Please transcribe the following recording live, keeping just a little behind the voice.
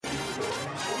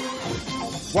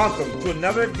Welcome to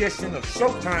another edition of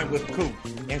Showtime with Coop.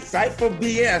 Insightful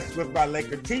BS with my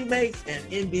Laker teammates and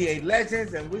NBA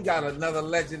legends. And we got another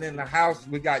legend in the house.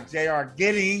 We got J.R.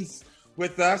 Giddens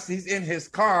with us. He's in his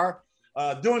car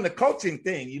doing the coaching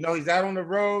thing. You know, he's out on the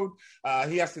road.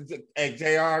 He has to, hey,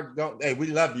 J.R., hey, we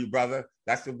love you, brother.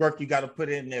 That's the work you got to put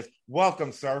in this.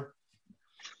 Welcome, sir.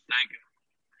 Thank you.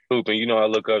 Hoop, and you know I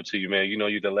look up to you, man. You know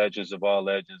you're the legends of all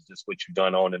legends. Just what you've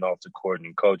done on and off the court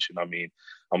and coaching. I mean,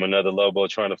 I'm another Lobo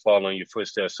trying to follow in your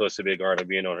footsteps, so it's a big honor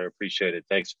being on here. Appreciate it.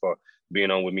 Thanks for being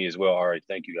on with me as well. All right,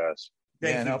 thank you, guys.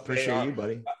 Thank you, I appreciate you,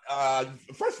 buddy.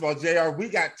 First of all, JR, we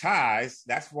got ties.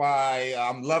 That's why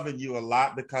I'm loving you a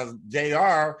lot, because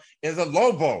JR is a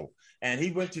Lobo. And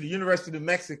he went to the University of New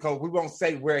Mexico. We won't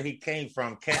say where he came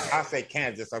from. I'll say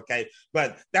Kansas, okay?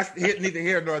 But that's neither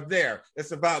here nor there.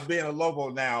 It's about being a Lobo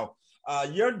now.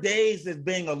 Your days as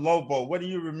being a Lobo, what do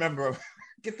you remember?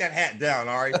 Get that hat down,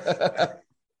 Ari.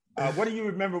 What do you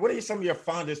remember? What are some of your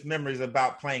fondest memories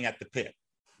about playing at the Pit?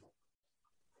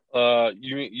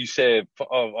 You said,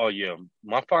 oh yeah.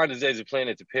 My fondest days of playing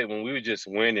at the Pit when we were just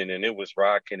winning and it was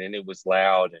rocking and it was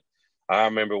loud. And I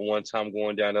remember one time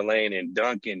going down the lane and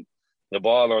dunking the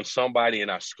ball on somebody,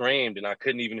 and I screamed, and I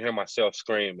couldn't even hear myself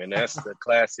scream. And that's the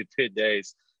classic Pit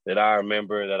days that I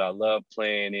remember, that I love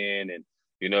playing in. And,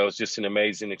 you know, it's just an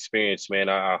amazing experience, man.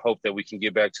 I hope that we can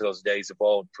get back to those days of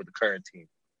old for the current team.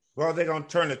 Well, they're going to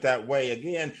turn it that way.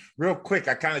 Again, real quick,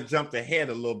 I kind of jumped ahead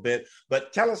a little bit,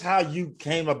 but tell us how you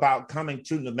came about coming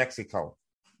to New Mexico.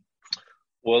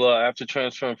 Well, after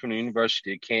transferring from the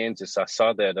University of Kansas, I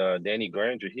saw that Danny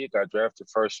Granger, he got drafted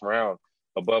first round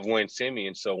above Wayne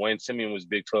Simeon. So Wayne Simeon was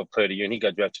Big 12 Player of the Year, and he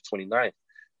got drafted 29th.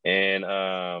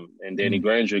 And Danny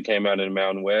Granger came out of the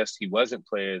Mountain West. He wasn't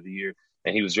Player of the Year,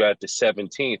 and he was drafted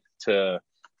 17th to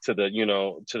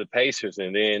the Pacers.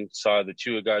 And then saw that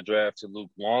you got drafted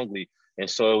Luke Longley. And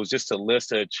so it was just a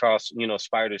list of Charles,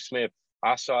 Spider Smith.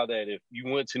 I saw that if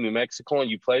you went to New Mexico and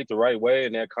you played the right way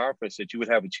in that conference, that you would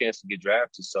have a chance to get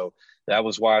drafted. So that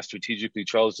was why I strategically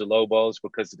chose the Lobos,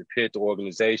 because of the Pit, the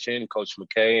organization, Coach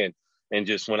McKay, and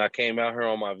just when I came out here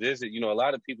on my visit, a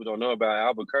lot of people don't know about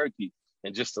Albuquerque,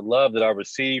 and just the love that I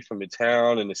received from the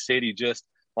town and the city just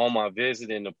on my visit,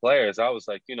 and the players. I was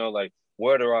like,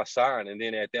 where do I sign? And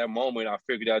then at that moment, I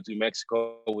figured out New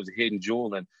Mexico was a hidden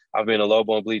jewel, and I've been a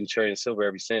Lobo and bleeding cherry and silver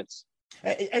ever since.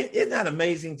 Isn't that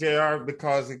amazing, JR?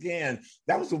 Because, again,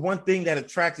 that was the one thing that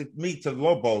attracted me to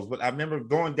Lobos. But I remember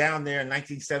going down there in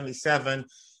 1977.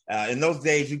 In those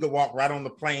days, you could walk right on the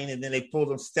plane, and then they pulled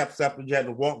them steps up and you had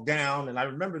to walk down. And I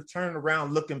remember turning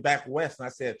around, looking back west, and I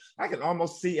said, I can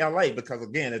almost see LA, because,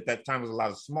 again, at that time it was a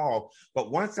lot of small. But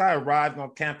once I arrived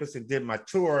on campus and did my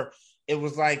tour, it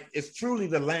was like, it's truly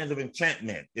the land of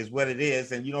enchantment is what it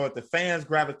is. And, the fans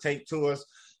gravitate to us.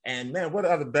 And, man, what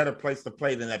other better place to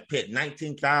play than that Pit?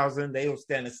 19,000, they were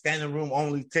standing room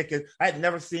only ticket. I had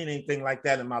never seen anything like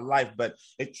that in my life, but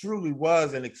it truly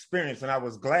was an experience, and I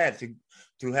was glad to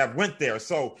have went there.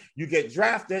 So you get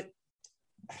drafted,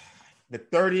 the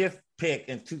 30th pick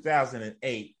in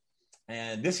 2008,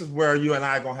 and this is where you and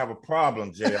I are going to have a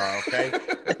problem, JR, okay?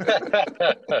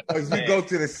 Because you go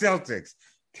to the Celtics.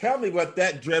 Tell me what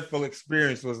that dreadful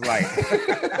experience was like.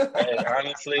 Hey,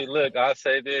 honestly, look, I'll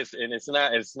say this, and it's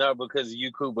not because of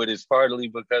you, Coop, but it's partly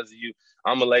because of you.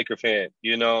 I'm a Laker fan,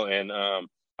 and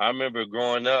I remember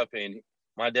growing up and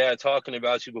my dad talking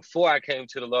about you before I came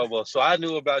to the Lobos. So I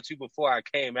knew about you before I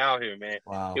came out here, man.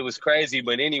 Wow. It was crazy.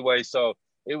 But anyway, so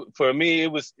for me,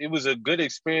 it was a good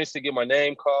experience to get my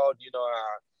name called,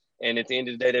 and at the end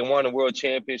of the day, they won a world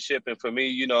championship. And for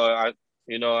me, I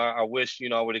wish,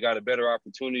 I would have got a better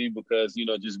opportunity, because,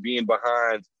 just being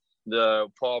behind the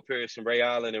Paul Pierce and Ray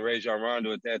Allen and Rajon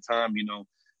Rondo at that time,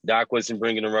 Doc wasn't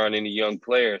bringing around any young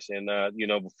players. And,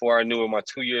 before I knew it, my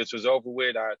 2 years was over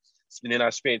with. Then I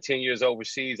spent 10 years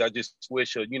overseas. I just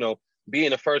wish,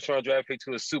 being a first-round draft pick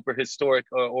to a super historic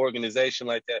organization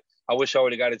like that, I wish I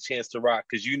would have got a chance to rock,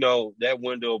 because, that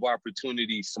window of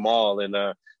opportunity is small. And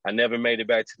I never made it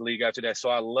back to the league after that. So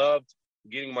I loved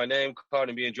getting my name called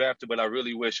and being drafted, but I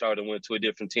really wish I would have went to a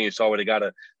different team, so I would have got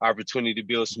an opportunity to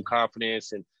build some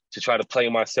confidence and to try to play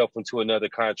myself into another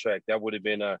contract. That would have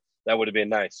been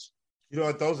nice.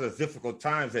 Those are difficult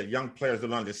times that young players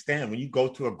don't understand. When you go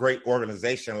to a great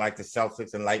organization like the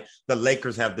Celtics and like the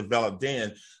Lakers have developed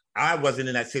in, I wasn't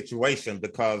in that situation,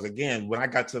 because, again, when I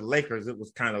got to the Lakers, it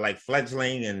was kind of like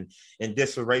fledgling and in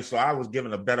disarray. So I was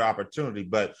given a better opportunity.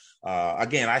 But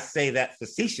again, I say that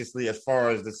facetiously. As far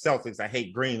as the Celtics, I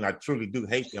hate green. I truly do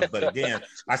hate them. But again,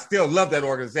 I still love that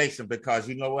organization, because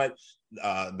you know what?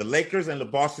 The Lakers and the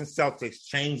Boston Celtics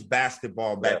changed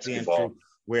basketball back then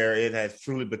where it has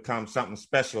truly become something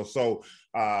special. So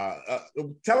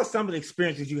tell us some of the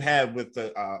experiences you had with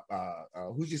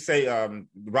who'd you say,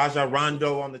 Raja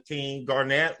Rondo on the team,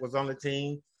 Garnett was on the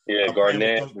team. Yeah, Playing with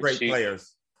Garnett, those great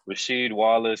players. Rasheed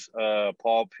Wallace,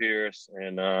 Paul Pierce,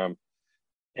 and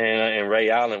Ray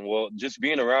Allen. Well, just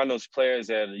being around those players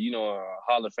that are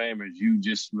Hall of Famers, you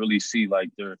just really see like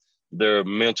their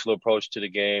mental approach to the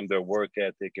game, their work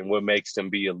ethic, and what makes them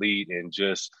be elite, and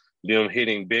just them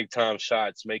hitting big time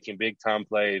shots, making big time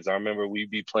plays. I remember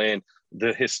we'd be playing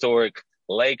the historic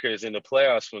Lakers in the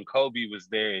playoffs when Kobe was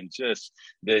there, and just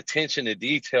the attention to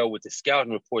detail with the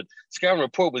scouting report. Scouting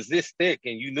report was this thick,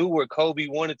 and you knew where Kobe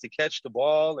wanted to catch the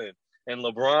ball, and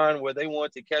LeBron where they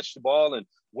wanted to catch the ball, and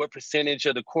what percentage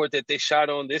of the court that they shot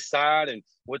on this side, and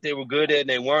what they were good at and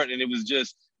they weren't. And it was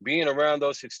just being around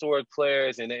those historic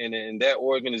players and that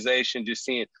organization, just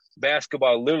seeing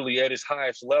basketball literally at its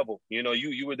highest level.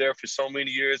 You were there for so many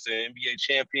years, an NBA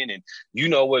champion, and you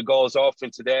know what goes off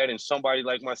into that. And somebody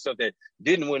like myself that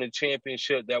didn't win a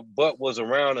championship, but was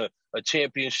around a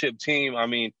championship team. I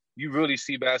mean, you really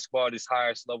see basketball at its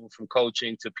highest level, from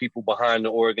coaching to people behind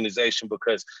the organization,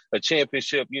 because a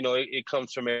championship, it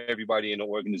comes from everybody in the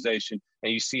organization,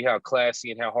 and you see how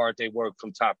classy and how hard they work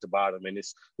from top to bottom, and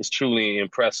it's truly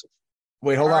impressive.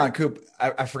 Wait, hold on, Coop.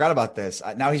 I forgot about this.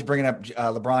 Now he's bringing up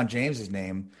LeBron James's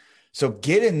name. So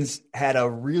Giddens had a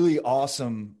really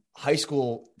awesome high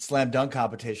school slam dunk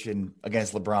competition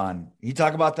against LeBron. Can you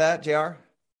talk about that, JR?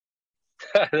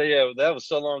 Yeah, that was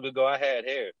so long ago. I had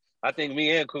hair. I think me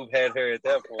and Coop had hair at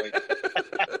that point.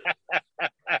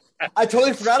 I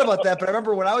totally forgot about that, but I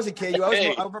remember when I was a kid,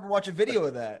 I remember watching video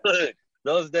of that.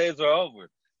 Those days are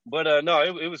over. But no,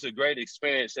 it was a great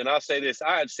experience. And I'll say this,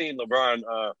 I had seen LeBron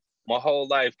my whole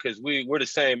life, because we're the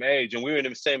same age, and we were in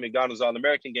the same McDonald's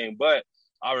All-American game. But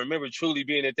I remember truly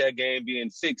being at that game, being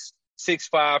 6'5",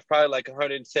 probably like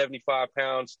 175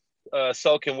 pounds,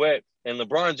 soaking wet. And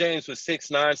LeBron James was 6'9",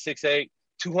 6'8",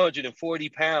 240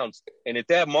 pounds. And at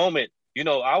that moment,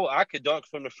 I could dunk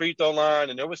from the free throw line,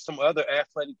 and there was some other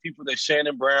athletic people, that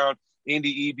Shannon Brown,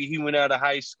 Indy Eby, he went out of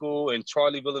high school, and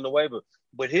Charlie Villanueva.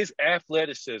 But his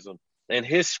athleticism and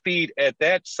his speed at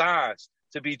that size,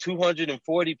 to be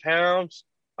 240 pounds,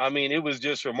 I mean, it was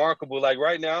just remarkable. Like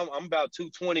right now, I'm about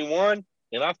 221,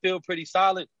 and I feel pretty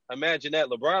solid. Imagine that.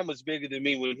 LeBron was bigger than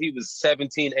me when he was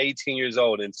 17, 18 years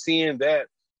old. And seeing that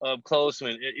up close,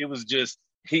 man, it was just,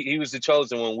 he was the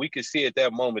chosen one. We could see at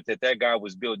that moment that guy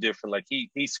was built different. Like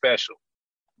he's special.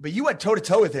 But you went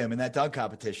toe-to-toe with him in that dunk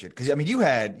competition. Because, I mean,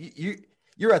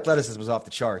 your athleticism was off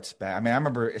the charts. I mean, I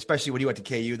remember, especially when you went to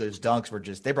KU, those dunks were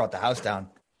just, they brought the house down.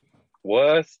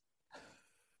 What?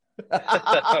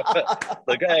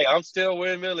 Look, hey, I'm still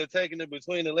windmilling, taking it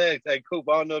between the legs. Hey, Coop,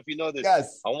 I don't know if you know this.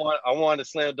 Yes. I won a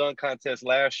slam dunk contest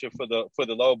last year for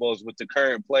the Lobos with the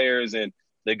current players and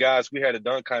the guys. We had a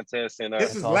dunk contest, and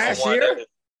this is last year.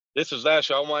 This was last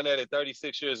year. I won that at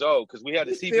 36 years old, because we had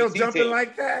a CBC still jumping team.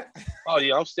 Like that? Oh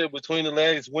yeah, I'm still between the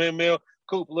legs, windmill.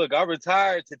 Coop, look, I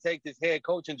retired to take this head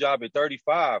coaching job at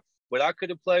 35, but I could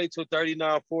have played till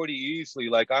 39, 40 easily.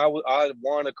 Like I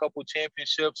won a couple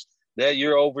championships that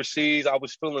year overseas. I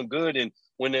was feeling good, and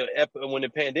when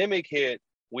the pandemic hit,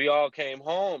 we all came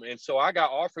home, and so I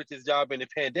got offered this job in the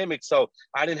pandemic. So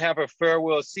I didn't have a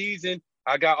farewell season.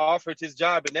 I got offered this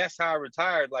job, and that's how I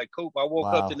retired. Like Coop, I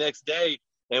woke up the next day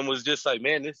and was just like,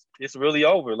 man, it's really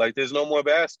over. Like there's no more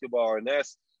basketball, and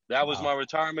that was my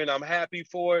retirement. I'm happy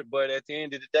for it, but at the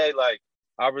end of the day, like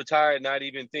I retired not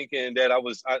even thinking that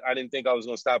I didn't think I was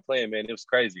gonna stop playing. Man, it was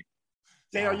crazy.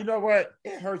 JR, you know what?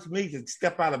 It hurts me to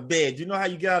step out of bed. You know how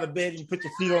you get out of bed and you put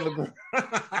your feet on the ground?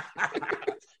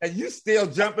 And you still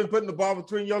jumping, putting the ball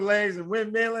between your legs and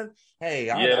windmilling? Hey,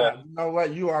 you know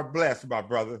what? You are blessed, my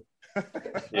brother.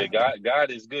 Yeah,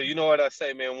 God is good. You know what I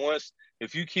say, man?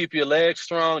 If you keep your legs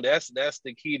strong, that's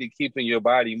the key to keeping your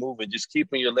body moving. Just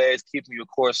keeping your legs, keeping your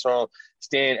core strong,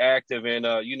 staying active, and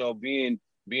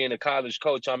being a college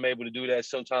coach, I'm able to do that.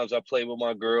 Sometimes I play with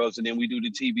my girls, and then we do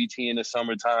the TBT in the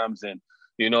summer times, and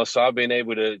so I've been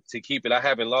able to keep it. I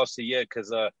haven't lost it yet,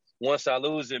 because once I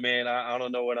lose it, man, I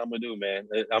don't know what I'm gonna do, man.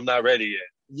 I'm not ready yet.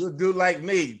 You'll do like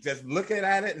me, just looking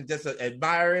at it and just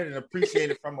admire it and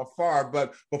appreciate it from afar.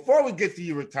 But before we get to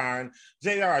you retiring,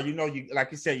 JR, you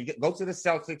like you said, you go to the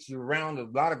Celtics, you're around a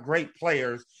lot of great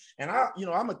players. And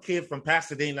I'm a kid from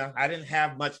Pasadena. I didn't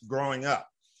have much growing up.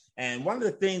 And one of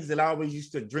the things that I always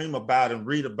used to dream about and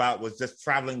read about was just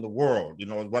traveling the world,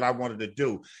 what I wanted to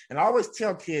do. And I always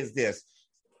tell kids this: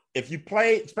 if you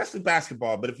play, especially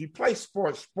basketball, but if you play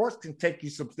sports, sports can take you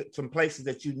some places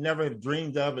that you never have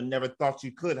dreamed of and never thought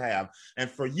you could have.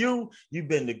 And for you, you've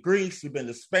been to Greece, you've been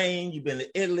to Spain, you've been to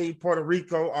Italy, Puerto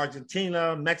Rico,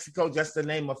 Argentina, Mexico, just to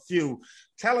name a few.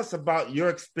 Tell us about your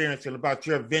experience and about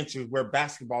your adventures where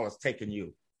basketball has taken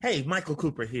you. Hey, Michael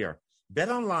Cooper here.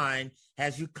 BetOnline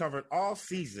has you covered all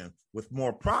season with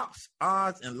more props,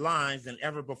 odds, and lines than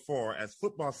ever before as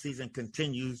football season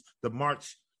continues the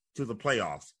march to the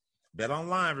playoffs.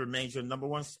 BetOnline remains your number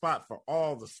one spot for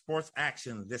all the sports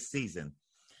action this season.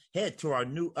 Head to our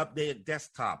new updated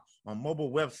desktop on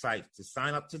mobile website to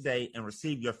sign up today and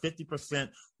receive your 50%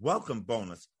 welcome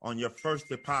bonus on your first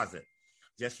deposit.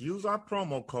 Just use our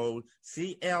promo code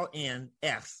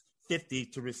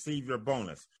CLNS50 to receive your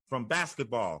bonus. From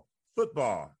basketball,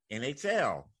 football,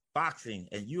 NHL, boxing,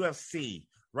 and UFC,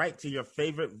 right to your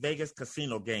favorite Vegas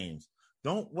casino games.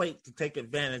 Don't wait to take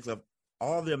advantage of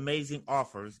all the amazing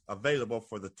offers available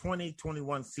for the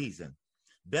 2021 season.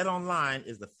 BetOnline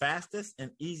is the fastest and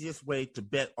easiest way to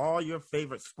bet all your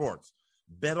favorite sports.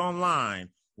 BetOnline,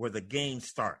 where the game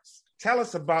starts. Tell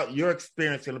us about your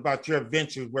experience and about your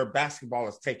adventures where basketball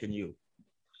has taken you.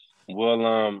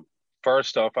 Well,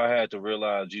 first off, I had to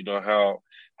realize,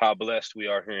 how blessed we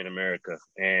are here in America.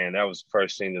 And that was the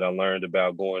first thing that I learned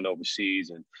about going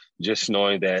overseas, and just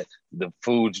knowing that the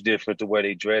food's different, the way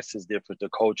they dress is different, the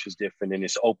culture's different, and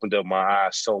it's opened up my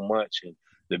eyes so much. And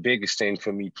the biggest thing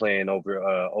for me playing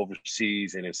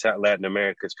overseas and in Latin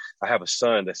America is I have a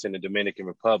son that's in the Dominican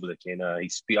Republic, and I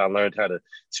learned how to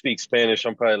speak Spanish.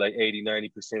 I'm probably like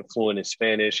 80-90% fluent in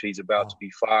Spanish. He's about to be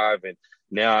 5, and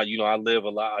now, I live a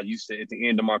lot. I used to, at the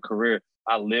end of my career,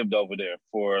 I lived over there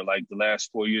for like the last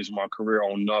 4 years of my career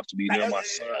on and off to be near my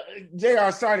son.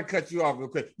 JR, sorry to cut you off real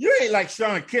quick. You ain't like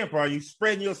Sean Kemp, are you?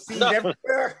 Spreading your seed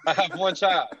everywhere? I have one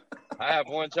child.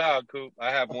 Coop.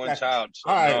 I have one child. So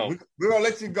all right, we're going to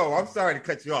let you go. I'm sorry to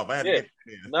cut you off. No,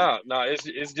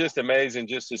 it's just amazing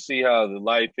just to see how the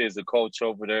life is, the culture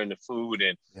over there and the food,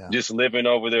 and just living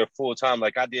over there full time.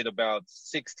 Like I did about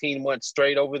 16 months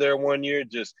straight over there one year,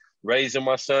 just raising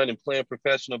my son and playing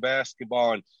professional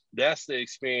basketball. And that's the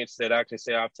experience that I can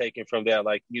say I've taken from that.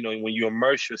 Like, when you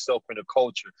immerse yourself in the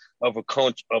culture of a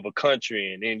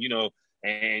country, and then,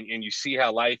 and you see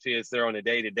how life is there on a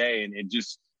day to day, and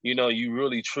just, you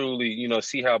really, truly,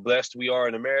 see how blessed we are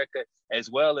in America,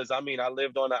 as well as, I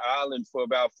lived on an island for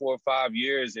about 4 or 5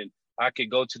 years, and I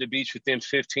could go to the beach within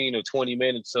 15 or 20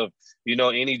 minutes of,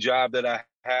 any job that I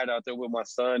had out there with my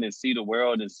son, and see the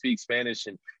world and speak Spanish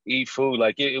and eat food.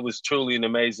 Like it was truly an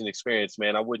amazing experience,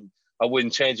 man. I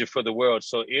wouldn't change it for the world.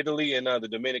 So Italy and the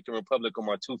Dominican Republic are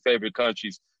my 2 favorite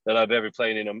countries that I've ever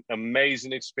played in. An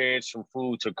amazing experience, from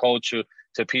food to culture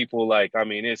to people. Like,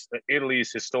 Italy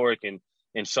is historic in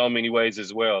so many ways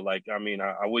as well. Like,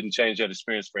 I wouldn't change that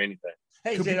experience for anything.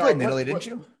 Hey, you played in Italy, didn't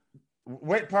you?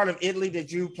 What part of Italy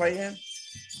did you play in?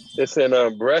 It's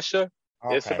in Brescia.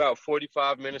 Okay. It's about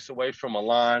 45 minutes away from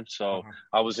Milan. So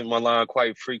I was in Milan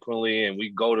quite frequently, and we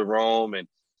go to Rome, and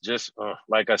just,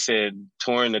 like I said,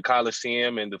 touring the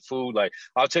Colosseum and the food. Like,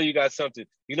 I'll tell you guys something.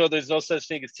 There's no such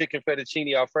thing as chicken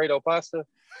fettuccine Alfredo pasta.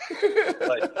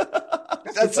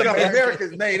 That's something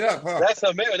America's made up, huh? That's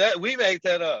America. We make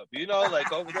that up.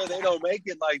 Like over there, they don't make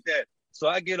it like that. So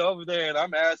I get over there and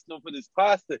I'm asking them for this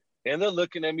pasta, and they're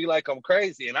looking at me like I'm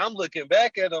crazy, and I'm looking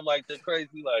back at them like they're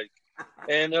crazy,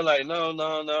 and they're like, no,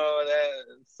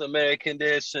 that's American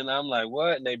dish. And I'm like,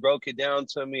 what? And they broke it down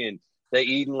to me, and they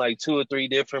eating like 2 or 3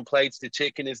 different plates. The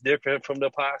chicken is different from the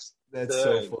pasta. That's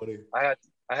so funny.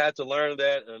 I had to learn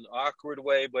that in an awkward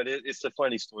way, but it's a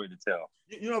funny story to tell.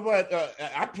 You know what?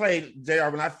 I played, JR,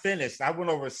 when I finished, I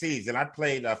went overseas and I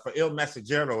played for Il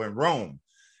Messaggero in Rome.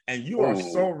 And you are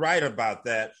so right about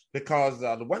that, because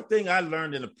the one thing I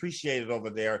learned and appreciated over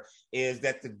there is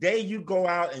that the day you go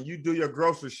out and you do your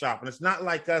grocery shopping, it's not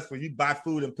like us where you buy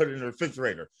food and put it in the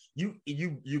refrigerator. You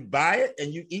buy it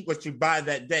and you eat what you buy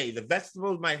that day. The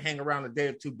vegetables might hang around a day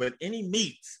or two, but any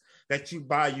meats that you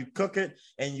buy, you cook it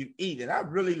and you eat it. I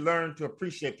really learned to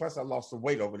appreciate. Plus, I lost some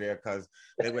weight over there because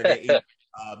they eat.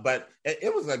 But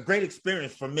it was a great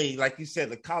experience for me. Like you said,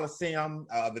 the Colosseum,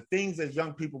 the things as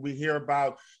young people we hear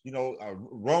about,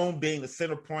 Rome being the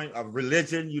center point of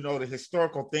religion, the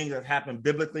historical things that happened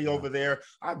biblically over there.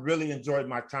 I really enjoyed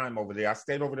my time over there. I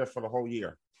stayed over there for the whole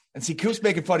year. And see, Coop's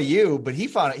making fun of you, but he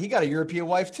got a European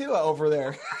wife too over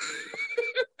there.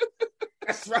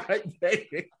 That's right,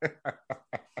 baby.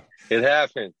 It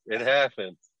happened.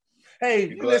 Hey,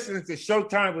 you're listening to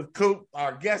Showtime with Coop.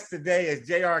 Our guest today is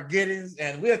J.R. Giddens,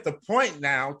 and we're at the point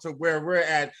now to where we're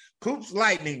at Coop's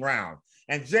lightning round.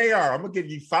 And JR, I'm going to give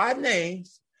you 5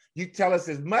 names. You tell us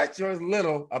as much or as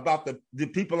little about the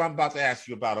people I'm about to ask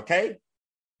you about, okay?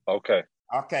 Okay.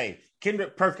 Okay.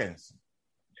 Kendrick Perkins.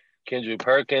 Kendrick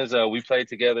Perkins, we played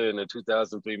together in the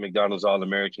 2003 McDonald's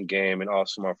All-American game and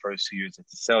also my first 2 years at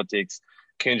the Celtics.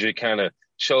 Kendrick kind of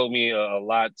showed me a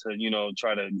lot to,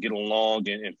 try to get along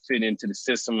and fit into the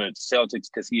system at the Celtics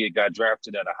because he had got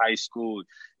drafted out of high school.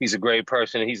 He's a great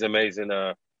person. He's an amazing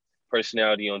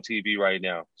personality on TV right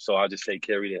now. So I'll just say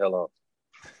carry the hell on.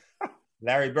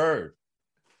 Larry Bird.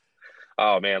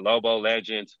 Oh, man, Lobo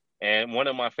legend. And one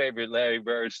of my favorite Larry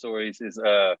Bird stories is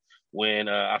when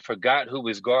I forgot who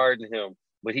was guarding him,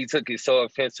 but he took it so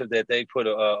offensive that they put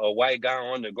a white guy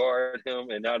on to guard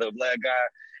him and not a black guy.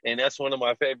 And that's one of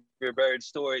my favorite Bird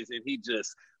stories. And he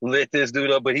just lit this dude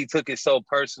up, but he took it so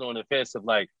personal and offensive.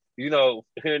 Like,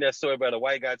 hearing that story about a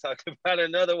white guy talking about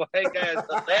another white guy is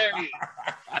hilarious.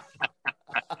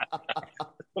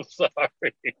 I'm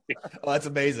sorry. Oh, that's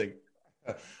amazing.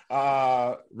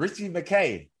 Richie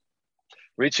McKay.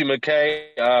 Richie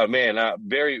McKay, man,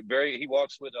 very, very. He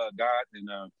walks with God,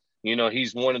 and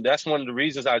he's that's one of the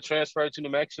reasons I transferred to New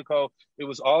Mexico. It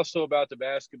was also about the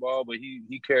basketball, but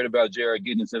he cared about Jared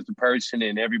Giddens as a person,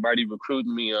 and everybody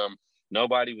recruiting me.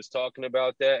 Nobody was talking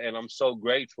about that, and I'm so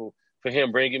grateful for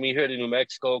him bringing me here to New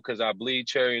Mexico because I bleed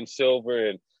cherry and silver,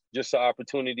 and just the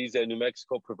opportunities that New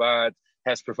Mexico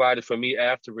has provided for me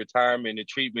after retirement and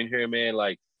treatment here, man.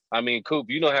 Like, I mean, Coop,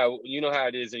 you know how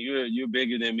it is, and you're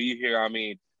bigger than me here. I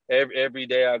mean, every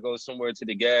day I go somewhere to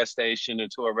the gas station or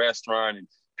to a restaurant, and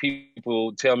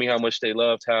people tell me how much they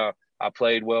loved how I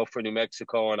played well for New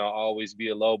Mexico, and I'll always be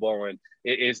a Lobo. And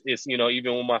it's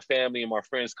even when my family and my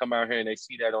friends come out here and they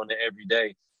see that on the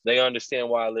everyday, they understand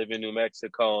why I live in New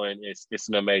Mexico, and it's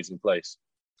an amazing place.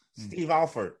 Steve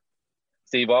Alford.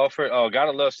 Steve Alford. Oh,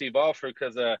 gotta love Steve Alford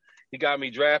because he got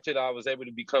me drafted. I was able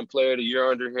to become player of the year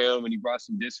under him, and he brought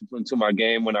some discipline to my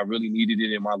game when I really needed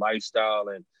it in my lifestyle.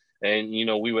 And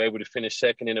we were able to finish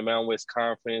second in the Mountain West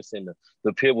Conference, and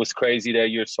the pit was crazy that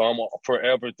year. So I'm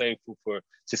forever thankful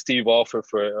to Steve Alford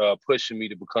for pushing me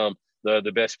to become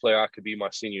the best player I could be my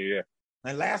senior year.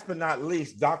 And last but not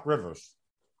least, Doc Rivers.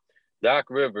 Doc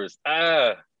Rivers.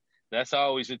 That's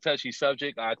always a touchy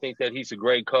subject. I think that he's a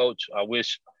great coach. I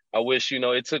wish,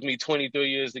 it took me 23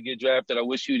 years to get drafted. I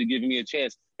wish you would have given me a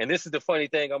chance. And this is the funny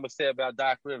thing I'm going to say about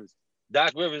Doc Rivers.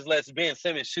 Doc Rivers lets Ben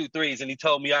Simmons shoot threes, and he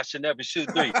told me I should never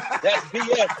shoot threes. That's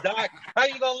BS, Doc. How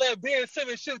you going to let Ben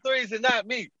Simmons shoot threes and not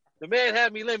me? The man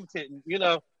had me limited.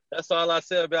 That's all I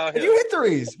said about him. You hit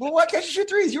threes. Well, why can't you shoot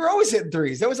threes? You were always hitting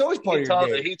threes. That was always part of your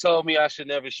game. He told me I should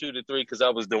never shoot a three because I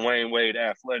was Dwayne Wade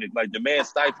athletic. Like, the man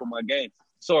stifled my game.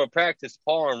 So in practice,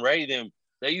 Paul and Ray,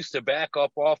 they used to back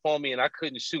up off on me, and I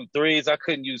couldn't shoot threes. I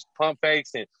couldn't use pump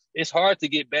fakes, and it's hard to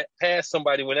get back past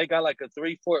somebody when they got like a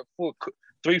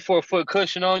 3-4 foot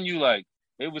cushion on you. Like,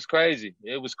 it was crazy.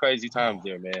 It was crazy times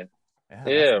there, man.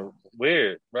 Yeah,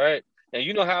 weird, right? And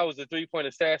you know how I was a 3-point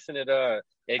assassin at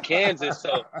Kansas,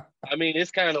 so I mean it's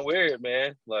kind of weird,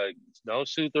 man. Like, don't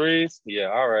shoot threes. Yeah,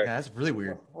 all right. Yeah, that's really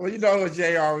weird. Well,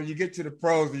 JR, when you get to the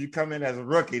pros and you come in as a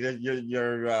rookie,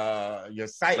 your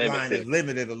sight line is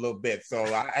limited a little bit. So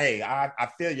I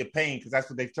feel your pain because that's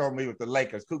what they told me with the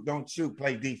Lakers. Coop, don't shoot,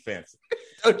 play defense.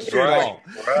 Don't shoot at all.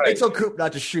 Right. They told Coop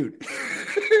not to shoot.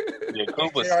 Yeah,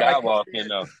 Coop was skywalking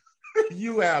though.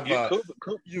 You have Coop,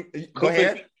 go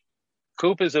ahead.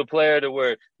 Coop is a player to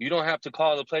where you don't have to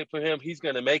call the play for him. He's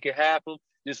going to make it happen.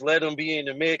 Just let him be in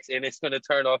the mix, and it's going to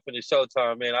turn off in the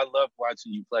showtime, man. I love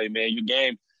watching you play, man. Your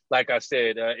game, like I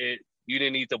said, you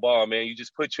didn't need the ball, man. You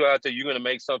just put you out there. You're going to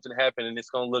make something happen, and it's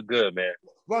going to look good, man.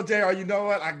 Well, JR, you know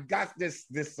what? I got this.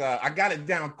 I got it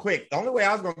down quick. The only way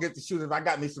I was going to get to shoot is if I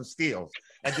got me some steals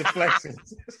and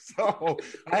deflections. So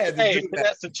I had to do that.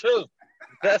 That's the truth.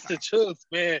 That's the truth,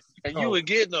 man. And you were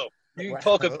getting them. You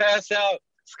poke a pass out.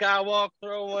 Skywalk,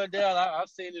 throw one down. I've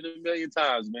seen it a million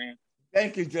times, man.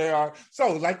 Thank you, JR.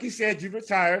 So, like you said, you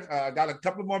retired. Got a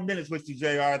couple more minutes with you,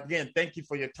 JR. Again, thank you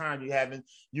for your time you having.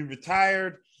 You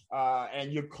retired,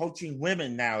 and you're coaching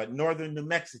women now at Northern New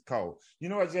Mexico. You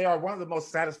know what, JR? One of the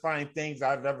most satisfying things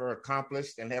I've ever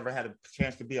accomplished and ever had a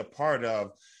chance to be a part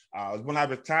of when I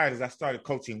retired is I started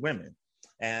coaching women.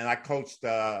 And I coached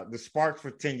the Sparks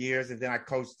for 10 years, and then I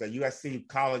coached the USC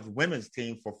college women's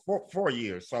team for four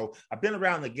years. So I've been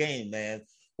around the game, man.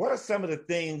 What are some of the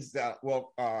things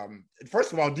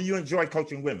first of all, do you enjoy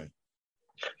coaching women?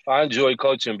 I enjoy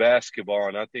coaching basketball,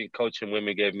 and I think coaching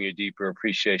women gave me a deeper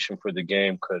appreciation for the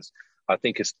game because I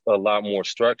think it's a lot more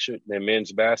structured than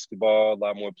men's basketball, a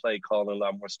lot more play calling, a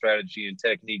lot more strategy and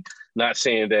technique. Not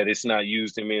saying that it's not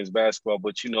used in men's basketball,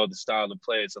 but the style of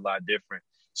play is a lot different,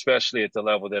 especially at the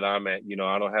level that I'm at.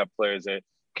 I don't have players that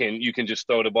you can just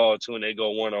throw the ball to and they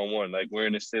go one-on-one. Like, we're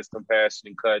in the system, passing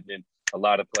and cutting, and a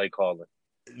lot of play calling.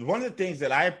 One of the things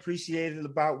that I appreciated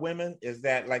about women is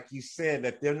that, like you said,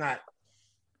 that they're not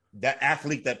that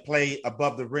athlete that play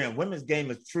above the rim. Women's game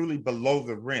is truly below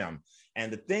the rim.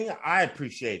 And the thing I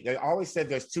appreciate, they always said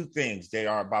there's two things they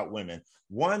are about women.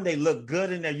 One, they look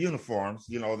good in their uniforms.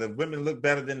 You know, the women look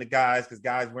better than the guys because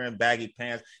guys wearing baggy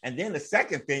pants. And then the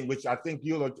second thing, which I think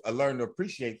you'll learn to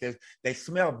appreciate this, they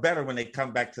smell better when they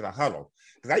come back to the huddle.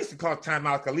 Because I used to call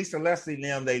timeouts, Lisa Leslie and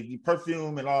them, they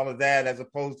perfume and all of that, as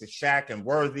opposed to Shaq and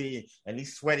Worthy and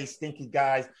these sweaty, stinky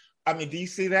guys. I mean, do you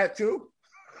see that too?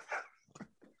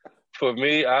 For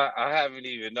me, I haven't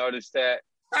even noticed that.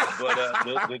 But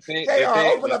the thing,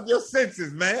 open up your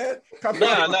senses, man.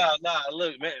 Nah.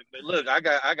 Look, man. Look, I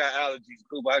got allergies,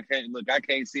 Coop. I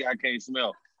can't see, I can't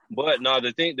smell. But no,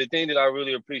 the thing that I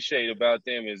really appreciate about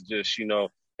them is just, you know,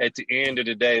 at the end of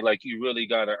the day, like, you really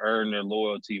got to earn their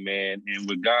loyalty, man. And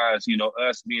with guys, you know,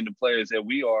 us being the players that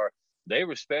we are, they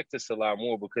respect us a lot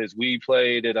more because we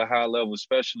played at a high level,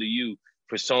 especially you,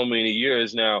 for so many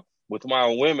years now. With my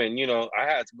women, you know, I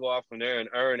had to go out from there and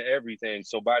earn everything.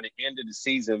 So by the end of the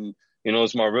season, you know,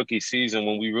 it's my rookie season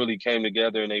when we really came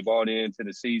together and they bought into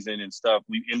the season and stuff.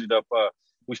 We ended up,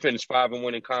 we finished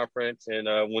 5-1 in conference and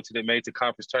made the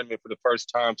conference tournament for the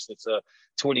first time since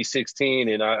 2016.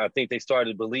 And I think they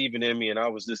started believing in me. And I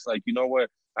was just like, you know what?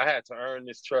 I had to earn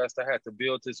this trust. I had to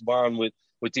build this bond with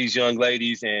these young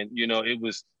ladies. And, you know,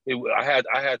 I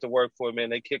had to work for it, man.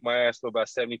 They kicked my ass for about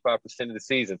 75% of the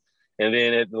season. And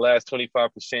then at the last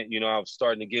 25%, you know, I was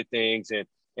starting to get things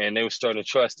and they were starting to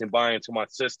trust and buy into my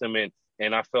system.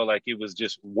 And I felt like it was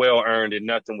just well earned and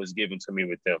nothing was given to me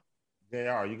with them. They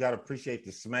are. You got to appreciate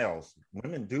the smells.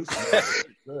 Women do smell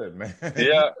good, man.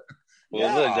 Yeah.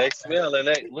 Well, look, they smell and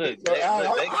they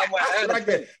got my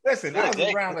attitude. Listen, I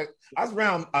was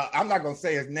around. I'm not gonna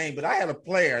say his name, but I had a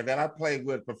player that I played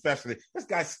with professionally. This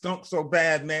guy stunk so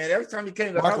bad, man. Every time he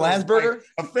came to Mark Landsberger, like,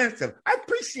 offensive. I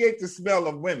appreciate the smell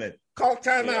of women. Call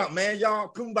timeout, man. Y'all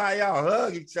kumbaya,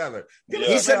 hug each other.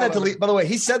 He said that to. By the way,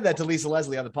 he said that to Lisa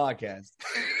Leslie on the podcast.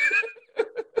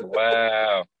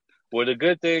 Wow. Well, the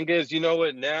good thing is, you know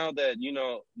what? Now that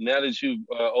you've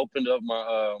opened up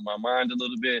my mind a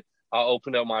little bit, I'll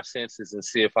open up my senses and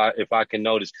see if I can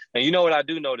notice. And you know what? I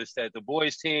do notice that the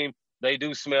boys team, they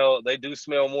do smell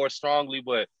more strongly,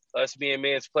 but us being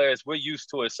men's players, we're used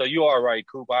to it. So you are right,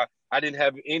 Coop. I didn't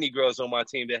have any girls on my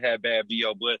team that had bad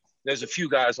BO, but there's a few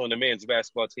guys on the men's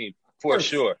basketball team for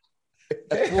sure.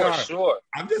 For sure.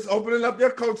 I'm just opening up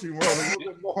your coaching world a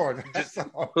little bit more. Just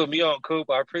put me on, Coop.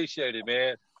 I appreciate it,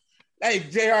 man. Hey,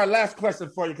 JR, last question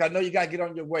for you, because I know you got to get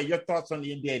on your way. Your thoughts on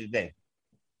the NBA today?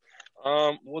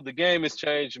 Well, the game has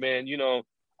changed, man. You know,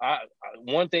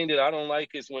 one thing that I don't like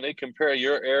is when they compare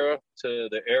your era to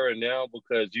the era now,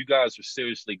 because you guys are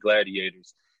seriously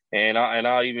gladiators. And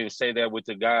I'll even say that with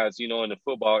the guys, you know, in the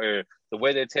football era, the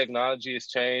way that technology has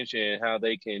changed and how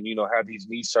they can, you know, have these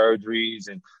knee surgeries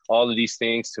and all of these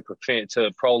things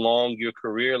to prolong your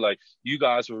career. Like, you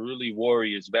guys were really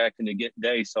warriors back in the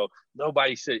day. So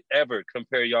nobody should ever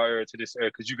compare your era to this era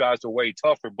because you guys are way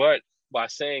tougher. But by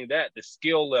saying that, the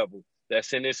skill level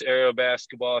that's in this era of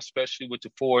basketball, especially with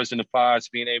the fours and the fives,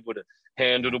 being able to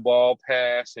handle the ball,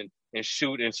 pass, and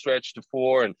shoot and stretch the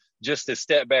four, and just a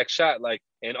step back shot. Like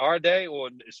in our day, or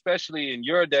especially in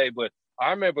your day, but I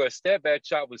remember a step back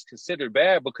shot was considered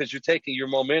bad because you're taking your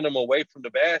momentum away from the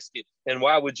basket. And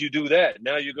why would you do that?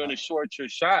 Now you're going to short your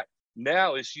shot.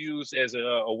 Now it's used as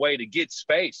a way to get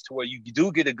space to where you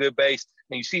do get a good base,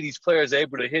 and you see these players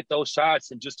able to hit those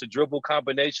shots and just the dribble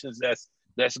combinations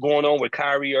that's going on with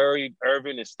Kyrie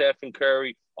Irving and Stephen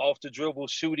Curry off the dribble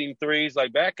shooting threes.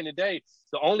 Like back in the day,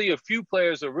 only a few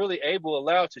players are really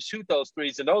allowed to shoot those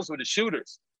threes, and those were the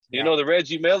shooters. Yeah. You know, the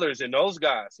Reggie Millers and those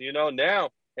guys. You know,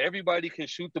 now everybody can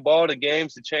shoot the ball. The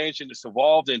game's changed and it's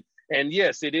evolved, and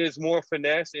yes, it is more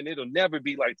finesse, and it'll never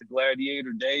be like the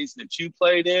gladiator days that you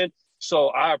played in. So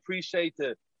I appreciate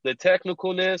the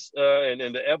technicalness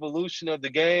and the evolution of the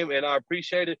game, and I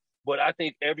appreciate it. But I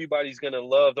think everybody's going to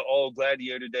love the old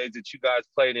gladiator days that you guys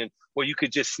played in, where you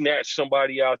could just snatch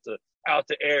somebody out the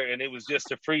air and it was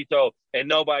just a free throw and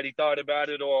nobody thought about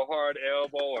it, or a hard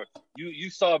elbow. Or you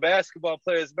saw basketball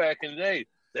players back in the day.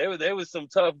 They was some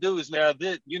tough dudes. Now,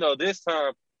 this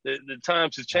time the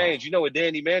times have changed. You know what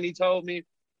Danny Manning told me?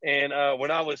 And when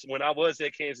I was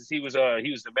at Kansas, he was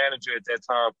the manager at that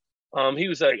time. He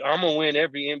was like, I'm going to win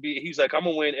every NBA. He's like, I'm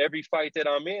going to win every fight that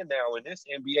I'm in now in this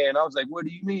NBA. And I was like, what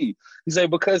do you mean? He's like,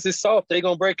 because it's soft. They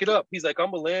going to break it up. He's like,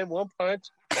 I'm going to land one punch.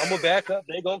 I'm going to back up.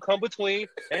 They going to come between.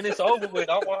 And it's over with.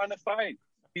 I want to fight.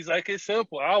 He's like, it's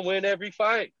simple. I'll win every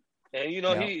fight. And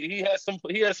he had some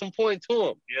point to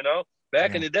him.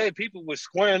 Back in the day, people were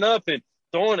squaring up and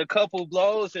throwing a couple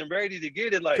blows and ready to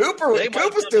get it. Like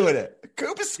Cooper's doing it.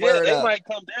 Cooper's squaring up. They might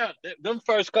come down. Them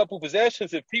first couple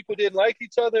possessions, if people didn't like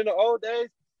each other in the old days,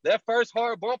 that first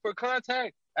hard bumper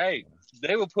contact, hey,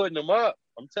 they were putting them up.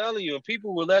 I'm telling you, and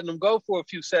people were letting them go for a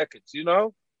few seconds.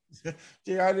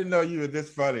 Yeah, I didn't know you were this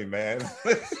funny, man.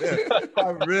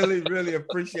 I really, really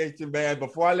appreciate you, man.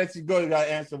 Before I let you go, you got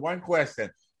to answer one question.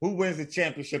 Who wins the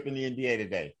championship in the NBA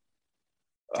today?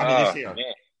 This year.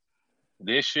 Man.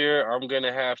 This year, I'm going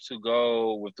to have to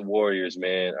go with the Warriors,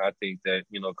 man. I think that,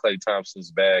 Klay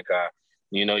Thompson's back.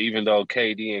 Even though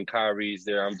KD and Kyrie's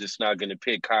there, I'm just not going to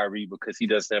pick Kyrie because he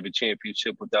doesn't have a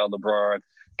championship without LeBron.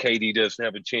 KD doesn't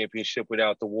have a championship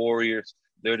without the Warriors.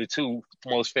 They're the two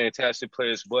most fantastic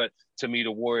players, but to me,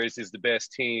 the Warriors is the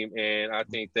best team, and I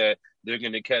think that they're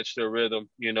going to catch their rhythm,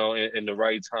 in the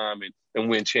right time and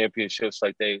win championships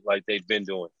like they've been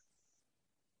doing.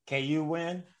 Can you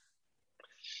win?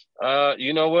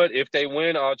 You know what? If they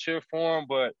win, I'll cheer for them,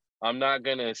 but I'm not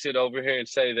going to sit over here and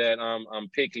say that I'm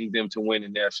picking them to win the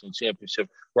national championship.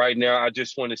 Right now, I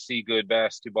just want to see good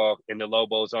basketball, and the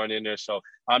Lobos aren't in there, so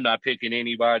I'm not picking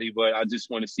anybody, but I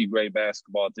just want to see great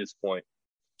basketball at this point.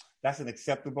 That's an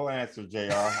acceptable answer,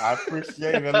 JR. I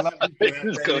appreciate it. I love you.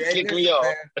 It's going to kick me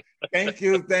off. Thank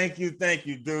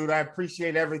you, dude. I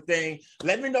appreciate everything.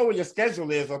 Let me know what your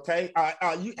schedule is, okay?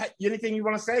 Anything you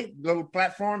want to say? Little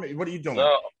platform? What are you doing?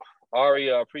 No,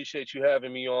 Ari, I appreciate you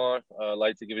having me on. I'd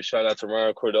like to give a shout out to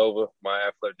Ryan Cordova, my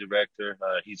athletic director.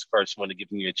 He's the first one to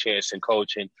give me a chance in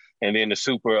coaching. And then the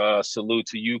super salute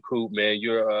to you, Coop, man.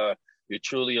 You're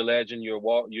truly a legend. You're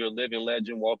a living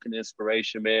legend, walking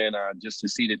inspiration, man. Just to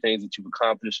see the things that you've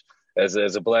accomplished as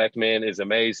a black man is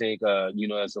amazing.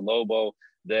 As a Lobo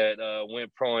that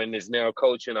went pro and is now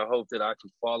coaching, I hope that I can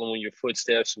follow in your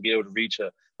footsteps and be able to reach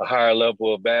a higher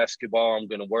level of basketball. I'm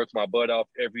going to work my butt off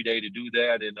every day to do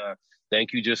that. And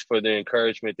thank you just for the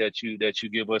encouragement that you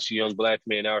give us, young black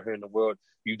men out here in the world.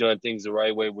 You've done things the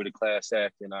right way with a class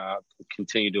act, and I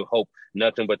continue to hope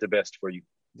nothing but the best for you.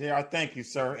 Yeah, thank you,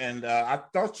 sir. And I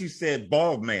thought you said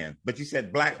bald man, but you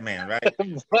said black man, right?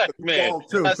 Black man. Bald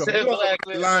too. I so said black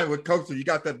man. Line with Coach, you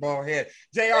got that bald head.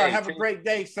 JR, have a great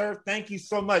day, sir. Thank you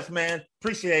so much, man.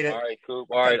 Appreciate it. All right, cool.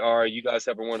 All right. You guys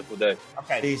have a wonderful day.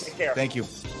 Okay, peace. Take care. Thank you.